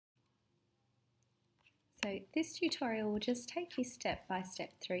So this tutorial will just take you step by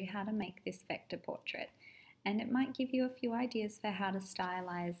step through how to make this vector portrait, and it might give you a few ideas for how to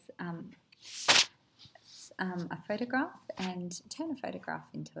stylize a photograph and turn a photograph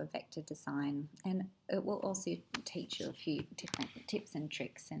into a vector design, and it will also teach you a few different tips and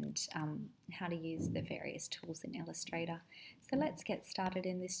tricks and how to use the various tools in Illustrator. So let's get started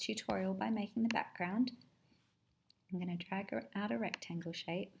in this tutorial by making the background. I'm going to drag out a rectangle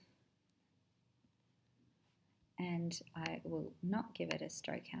shape, and I will not give it a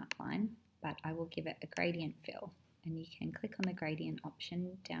stroke outline, but I will give it a gradient fill, and you can click on the gradient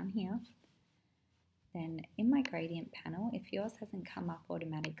option down here. Then in my gradient panel, if yours hasn't come up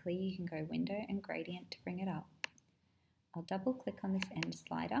automatically, you can go Window and Gradient to bring it up. I'll double click on this end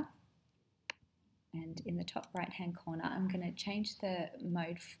slider, and in the top right hand corner I'm going to change the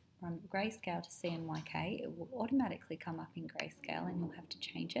mode from grayscale to CMYK. It will automatically come up in grayscale and you'll have to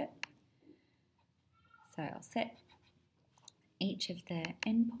change it. So I'll set each of the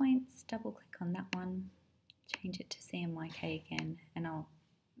endpoints, double click on that one, change it to CMYK again, and I'll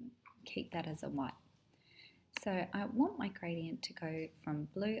keep that as a white. So I want my gradient to go from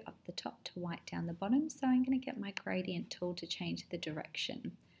blue up the top to white down the bottom, so I'm going to get my gradient tool to change the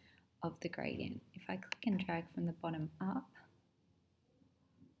direction of the gradient. If I click and drag from the bottom up,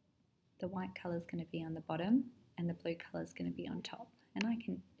 the white colour is going to be on the bottom and the blue colour is going to be on top, and I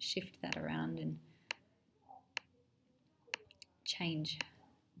can shift that around and change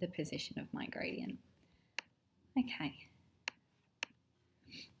the position of my gradient. Okay,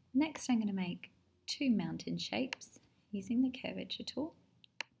 next I'm going to make two mountain shapes using the Curvature Tool.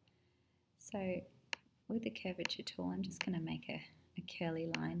 So with the Curvature Tool I'm just going to make a curly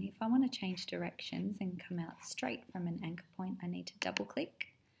line. If I want to change directions and come out straight from an anchor point, I need to double click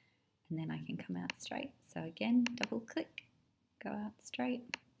and then I can come out straight. So again, double click, go out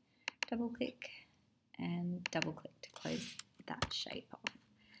straight, double click and double click to close that shape off.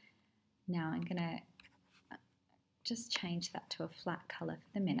 Now I'm going to just change that to a flat colour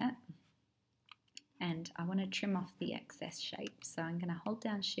for the minute, and I want to trim off the excess shape. So I'm going to hold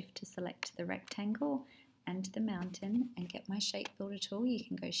down Shift to select the rectangle and the mountain and get my shape builder tool. You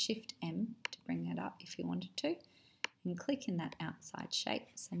can go Shift M to bring that up if you wanted to, and click in that outside shape.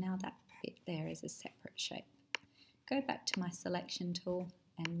 So now that bit there is a separate shape. Go back to my selection tool,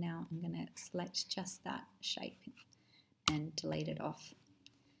 and now I'm going to select just that shape and delete it off.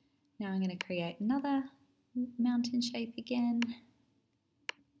 Now I'm going to create another mountain shape again.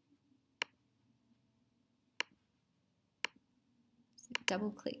 So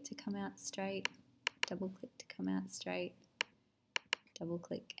double click to come out straight, double click to come out straight, double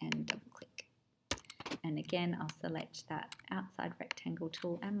click and double click. And again I'll select that outside rectangle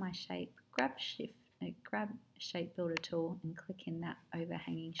tool and my shape, grab shape builder tool and click in that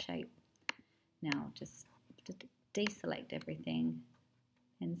overhanging shape. Now just deselect everything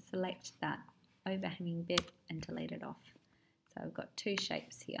and select that overhanging bit and delete it off. So I've got two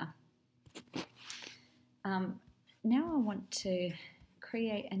shapes here. Now I want to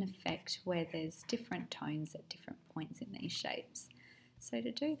create an effect where there's different tones at different points in these shapes. So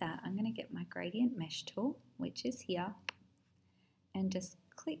to do that I'm going to get my gradient mesh tool, which is here, and just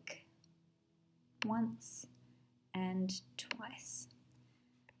click once and twice.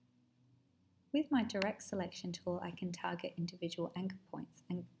 With my direct selection tool I can target individual anchor points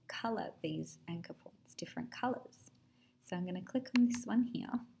and colour these anchor points different colours. So I'm going to click on this one here,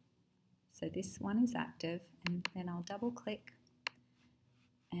 so this one is active, and then I'll double click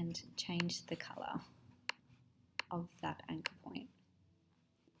and change the colour of that anchor point.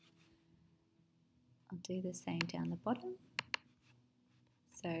 I'll do the same down the bottom,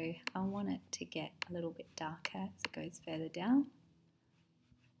 so I want it to get a little bit darker as it goes further down.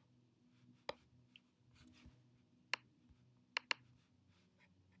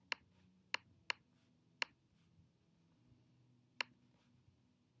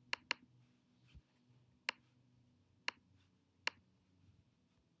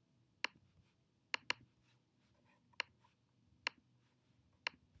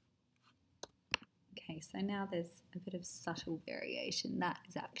 Okay, so now there's a bit of subtle variation. That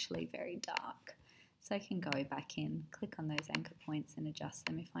is actually very dark. So I can go back in, click on those anchor points and adjust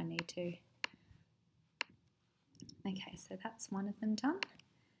them if I need to. Okay, so that's one of them done.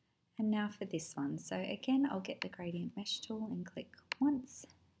 And now for this one. So again, I'll get the gradient mesh tool and click once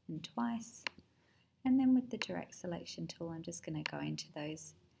and twice. And then with the direct selection tool, I'm just going to go into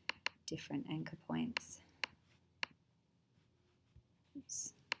those different anchor points.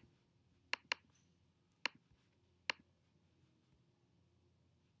 Oops.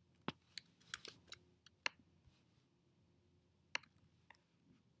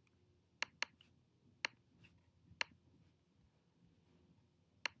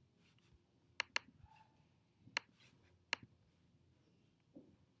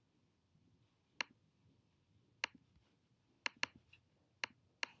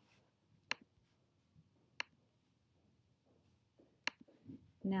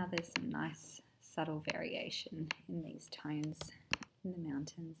 Now there's some nice subtle variation in these tones in the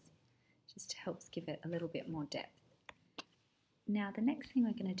mountains, just helps give it a little bit more depth. Now the next thing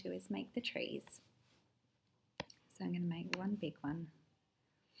we're going to do is make the trees. So I'm going to make one big one,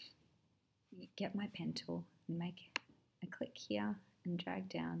 get my pen tool and make a click here and drag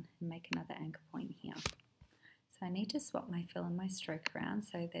down and make another anchor point here. So I need to swap my fill and my stroke around,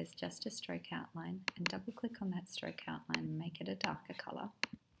 so there's just a stroke outline, and double click on that stroke outline and make it a darker colour.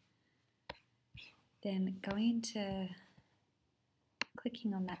 Then going into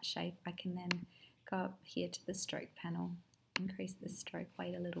clicking on that shape, I can then go up here to the stroke panel, increase the stroke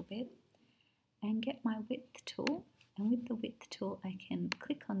weight a little bit and get my width tool, and with the width tool I can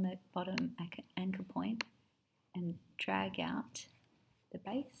click on the bottom anchor point and drag out the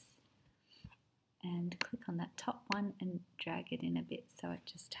base and click on that top one and drag it in a bit so it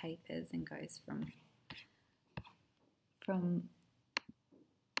just tapers and goes from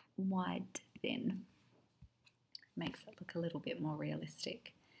wide to thin. Makes it look a little bit more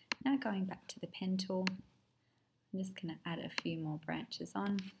realistic. Now going back to the pen tool, I'm just going to add a few more branches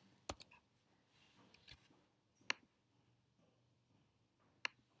on.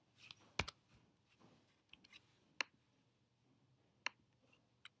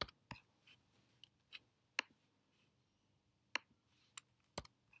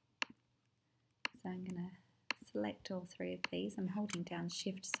 So I'm going to select all three of these. I'm holding down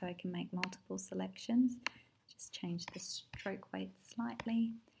Shift so I can make multiple selections. Just change the stroke weight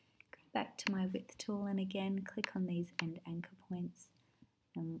slightly. Go back to my width tool and again click on these end anchor points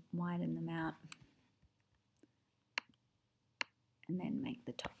and widen them out. And then make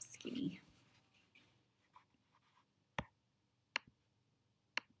the top skinny.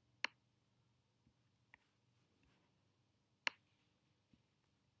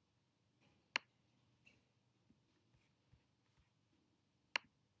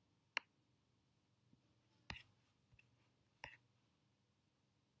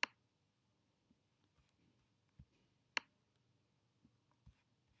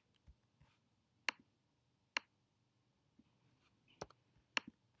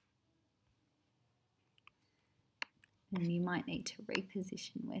 And you might need to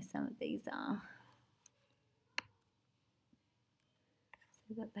reposition where some of these are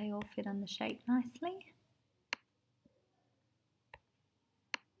so that they all fit on the shape nicely.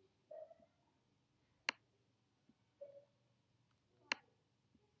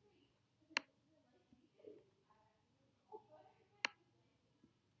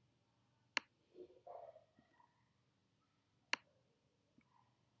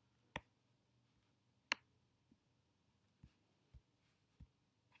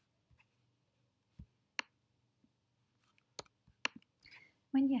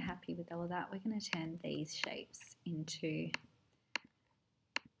 When you're happy with all of that, we're going to turn these shapes into,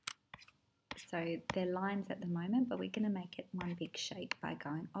 so they're lines at the moment, but we're going to make it one big shape by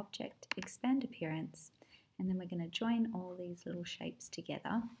going Object, Expand Appearance, and then we're going to join all these little shapes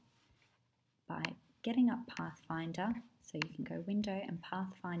together by getting up Pathfinder. So you can go Window and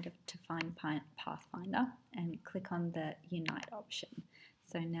Pathfinder to find Pathfinder and click on the Unite option.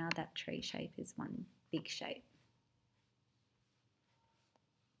 So now that tree shape is one big shape.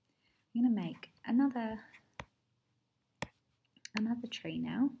 I'm going to make another tree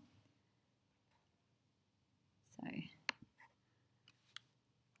now. So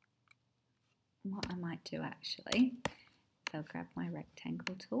what I might do actually is I'll grab my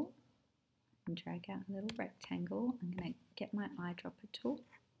rectangle tool and drag out a little rectangle. I'm going to get my eyedropper tool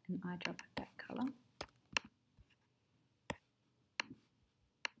and eyedropper that colour.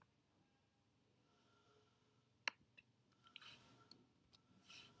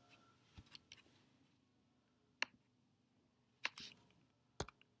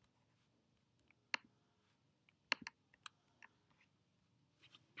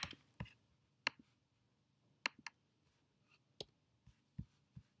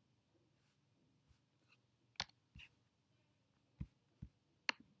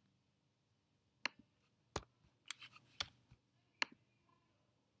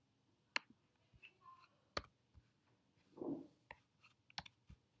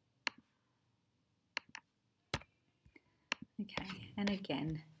 Okay, and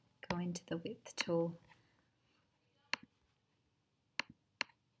again, go into the width tool.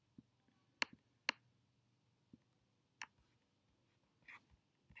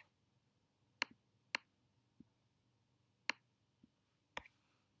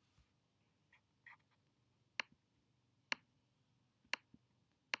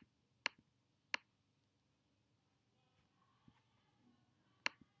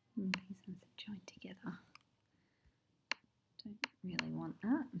 And these ones are joined together. Don't really want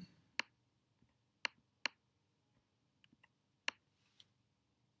that.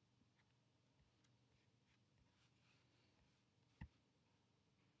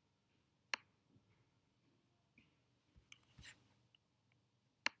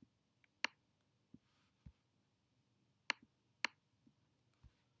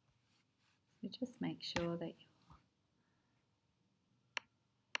 So just make sure that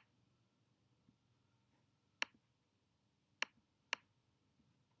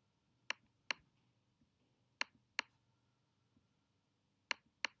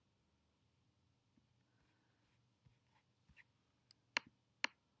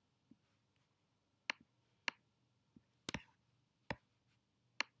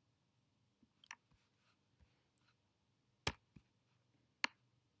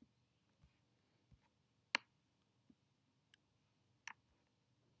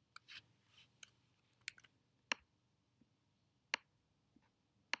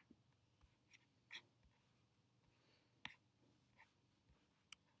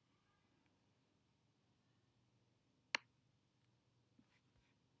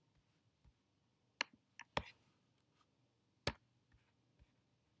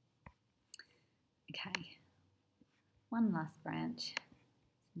okay, one last branch,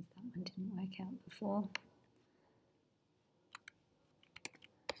 since that one didn't work out before.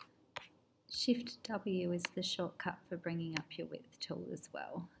 Shift W is the shortcut for bringing up your width tool as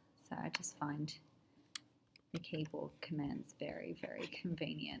well. So I just find the keyboard commands very, very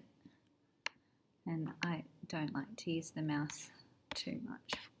convenient. And I don't like to use the mouse too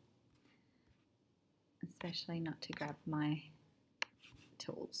much, especially not to grab my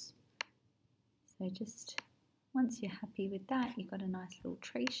tools. So just once you're happy with that, you've got a nice little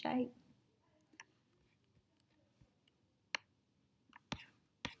tree shape.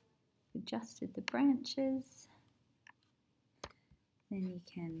 Adjusted the branches. Then you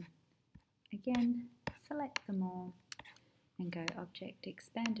can again select them all and go Object,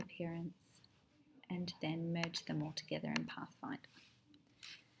 Expand Appearance, and then merge them all together in Pathfinder.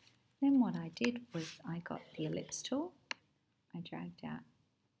 Then what I did was I got the ellipse tool. I dragged out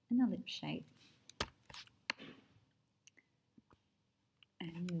an ellipse shape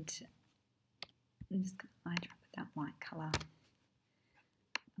and I'm just going to eyedrop with that white colour.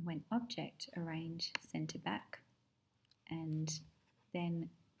 I went Object, Arrange, Center Back, and then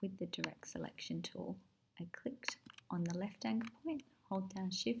with the Direct Selection tool, I clicked on the left anchor point, hold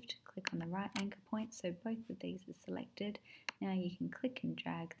down Shift, click on the right anchor point, so both of these are selected. Now you can click and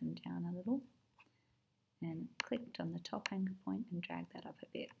drag them down a little, and clicked on the top anchor point and drag that up a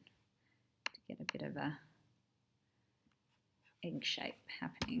bit to get a bit of a egg shape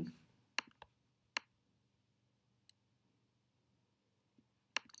happening.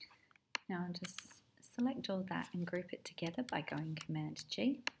 Now I'll just select all that and group it together by going Command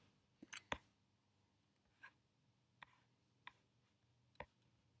G.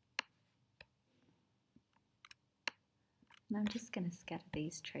 And I'm just going to scatter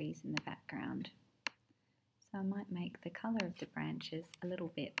these trees in the background. So I might make the colour of the branches a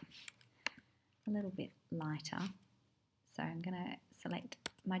little bit lighter. So I'm going to select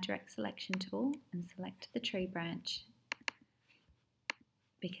my Direct Selection tool and select the tree branch.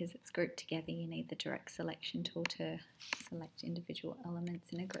 Because it's grouped together, you need the Direct Selection tool to select individual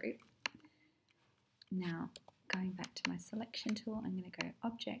elements in a group. Now, going back to my Selection tool, I'm going to go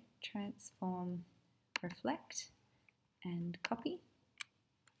Object, Transform, Reflect, and Copy.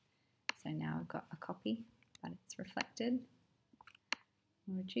 So now I've got a copy, but it's reflected.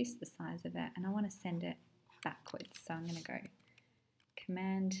 I'll reduce the size of it, and I want to send it backwards. So I'm going to go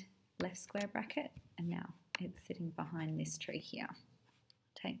Command left square bracket, and now it's sitting behind this tree here.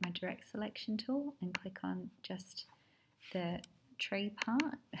 Take my Direct Selection tool and click on just the tree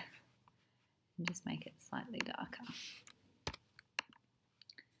part and just make it slightly darker.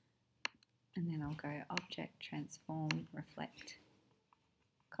 And then I'll go Object, Transform, Reflect,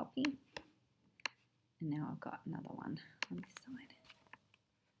 Copy. And now I've got another one on this side.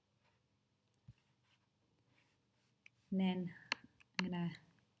 And then I'm going to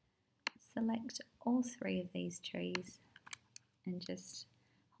select all three of these trees and just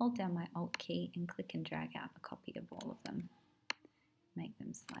hold down my Alt key and click and drag out a copy of all of them. Make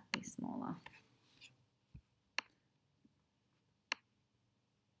them slightly smaller.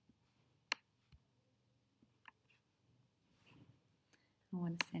 I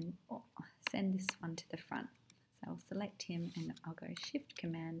want to send this one to the front. So I'll select him and I'll go Shift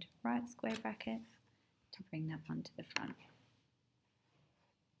Command right square bracket to bring that one to the front.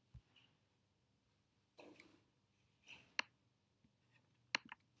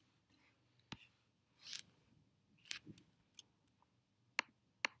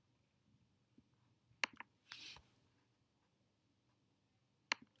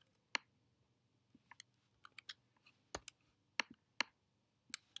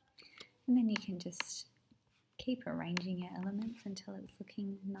 And then you can just keep arranging your elements until it's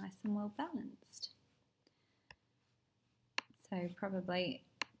looking nice and well balanced. So probably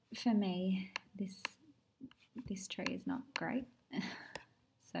for me, this tree is not great.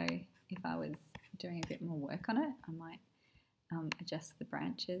 So if I was doing a bit more work on it, I might adjust the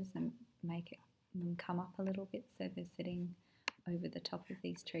branches and make them come up a little bit so they're sitting over the top of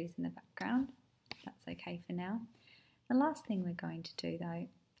these trees in the background. That's okay for now. The last thing we're going to do though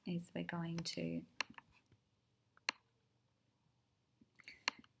is we're going to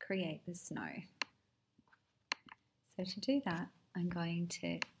create the snow. So to do that, I'm going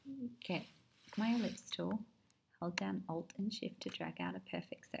to get my ellipse tool, hold down Alt and Shift to drag out a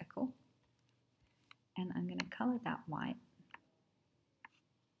perfect circle, and I'm going to colour that white.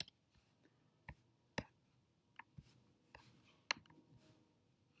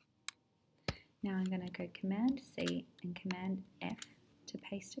 Now I'm going to go Command C and Command F to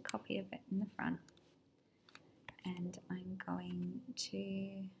paste a copy of it in the front, and I'm going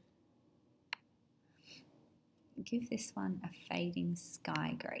to give this one a fading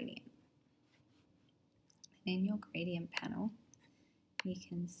sky gradient. And in your gradient panel, you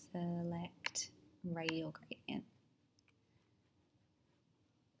can select radial gradient,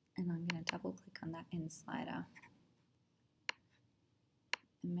 and I'm going to double click on that end slider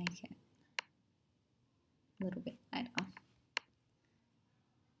and make it a little bit lighter.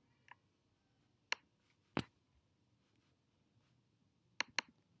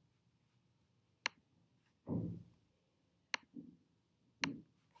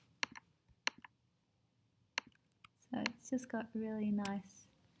 So it's just got a really nice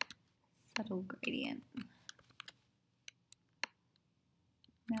subtle gradient.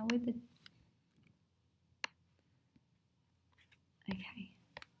 Now with the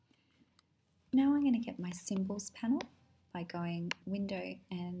Now I'm going to get my symbols panel by going Window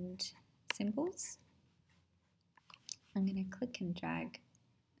and Symbols. I'm going to click and drag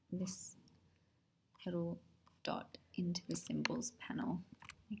this little dot into the symbols panel,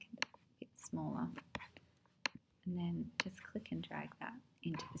 make it a bit smaller, and then just click and drag that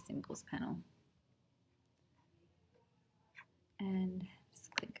into the symbols panel. And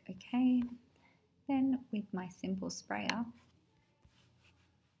just click OK. Then with my symbol sprayer,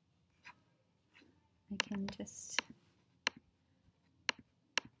 I can just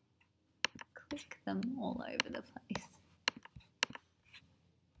click them all over the place.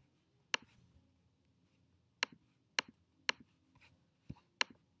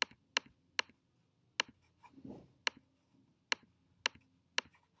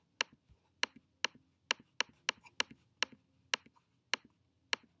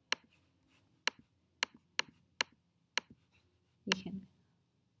 You can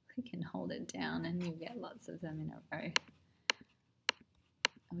click and hold it down and you get lots of them in a row.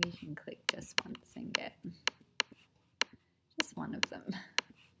 Or you can click just once and get just one of them.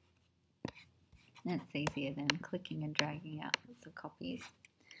 That's easier than clicking and dragging out lots of copies.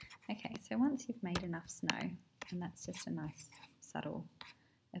 Okay, so once you've made enough snow, and that's just a nice subtle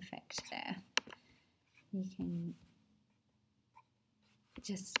effect there, you can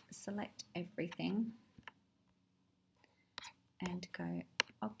just select everything and go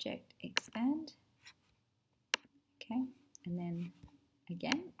Object Expand, okay, and then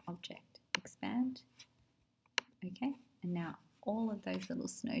again Object Expand, okay, and now all of those little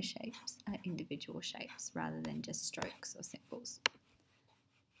snow shapes are individual shapes rather than just strokes or symbols.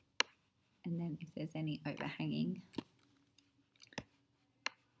 And then if there's any overhanging,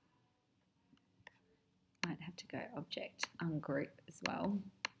 might have to go Object Ungroup as well.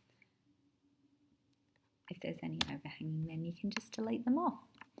 If there's any overhanging, then you can just delete them off.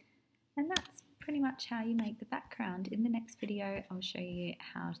 And that's pretty much how you make the background. In the next video, I'll show you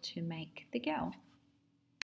how to make the girl.